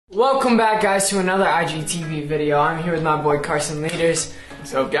Welcome back, guys, to another IGTV video. I'm here with my boy Carson Lueders.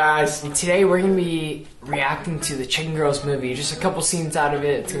 What's up, guys? And today we're going to be reacting to the Chicken Girls movie. Just a couple scenes out of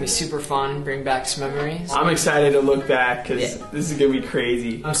it. It's going to be super fun, bring back some memories. I'm excited to look back because this is going to be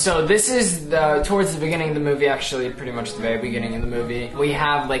crazy. So this is towards the beginning of the movie, actually, pretty much the very beginning of the movie. We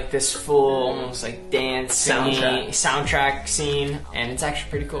have like this full, almost like dance soundtrack scene, and it's actually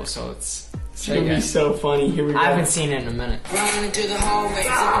pretty cool, so it's gonna be so funny. Here we go. I haven't seen it in a minute. Running through the hallway,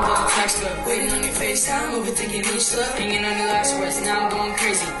 flipping through the text, waiting on your FaceTime, overthinking each slip, hanging on your last words, now I'm going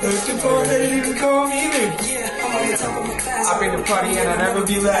crazy. Looking for that you can call me baby. Yeah, I'm on the top of my class. I bring the party and I'll never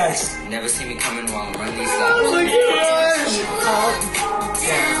be last. Never see me coming while I'm running these laps. Look at us! Up,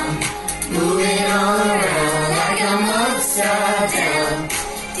 down, Moving all around like I'm upside down,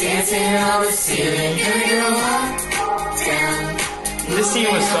 dancing on the ceiling, girl, up, down. This scene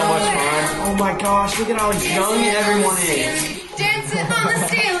was so much fun. Oh my gosh, look at how young everyone is. Dancing on the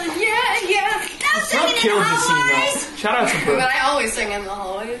ceiling, yeah. Brooke killed this scene though. Shout out to Brooke. But I always sing in the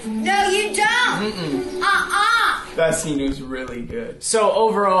hallways. No, you don't. That scene was really good. So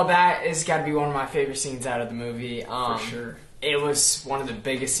overall, that has got to be one of my favorite scenes out of the movie. For sure. It was one of the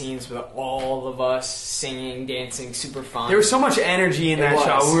biggest scenes with all of us singing, dancing, super fun. There was so much energy in that was.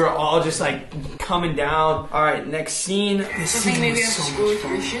 shot. We were all just like coming down. All right, next scene. This scene maybe was after so school much for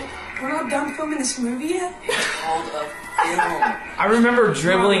fun. shit. We're not done filming this movie yet? It's called a film. I remember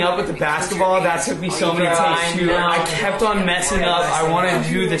dribbling up with the basketball. That took me so many takes too. I kept on messing up. I wanted to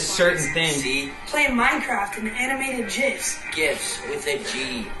do this certain thing. See? Playing Minecraft and animated GIFs. Gifts with a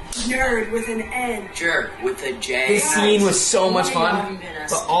G. Nerd with an N. Jerk with a J. This scene was so much fun,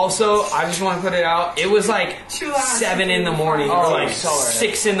 but also I just want to put it out. It was like 7 in the morning, or like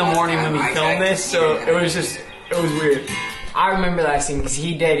 6 in the morning when we filmed this, so it was weird. I remember that scene because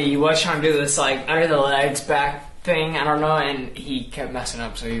he was trying to do this like under the legs back thing, I don't know, and he kept messing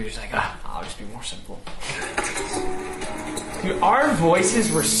up, so he was just like, I'll just be more simple. Dude, our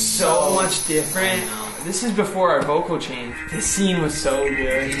voices were so much different. This is before our vocal change. This scene was so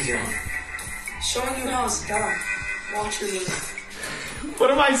good. Showing you how it's done. Watch your movie.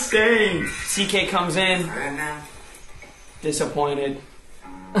 What am I saying? CK comes in, Right now. disappointed,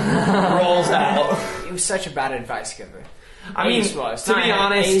 rolls out. He was such a bad advice giver. I mean, Ace was. to be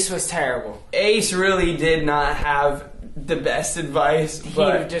honest, Ace was terrible. Ace really did not have the best advice,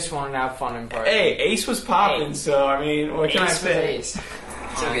 but He just wanted to have fun and party. hey, Ace was popping, so I mean, what can I say? Ace.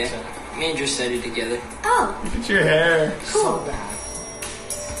 It's okay. Me and Drew studied together. Oh, Look at your hair. So bad.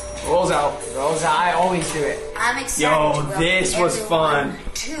 Rolls out. Rosa, I always do it. I'm excited. Yo, to welcome this was everyone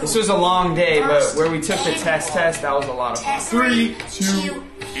fun. to This was a long day, but first where we took the test, that was a lot of fun. test 3, 2, 2,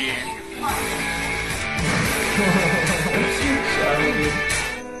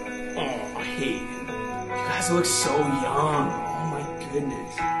 Oh, Hayden. You guys look so young. Oh my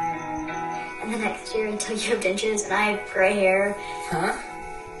goodness. And the next year until you have dentures and I have gray hair. Huh?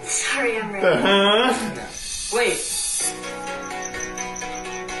 Sorry, I'm red. Uh-huh. Wait.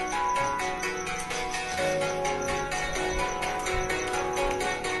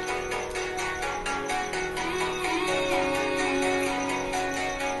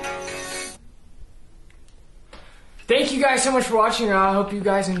 Thank you guys so much for watching. I hope you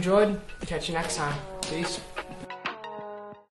guys enjoyed. Catch you next time. Peace.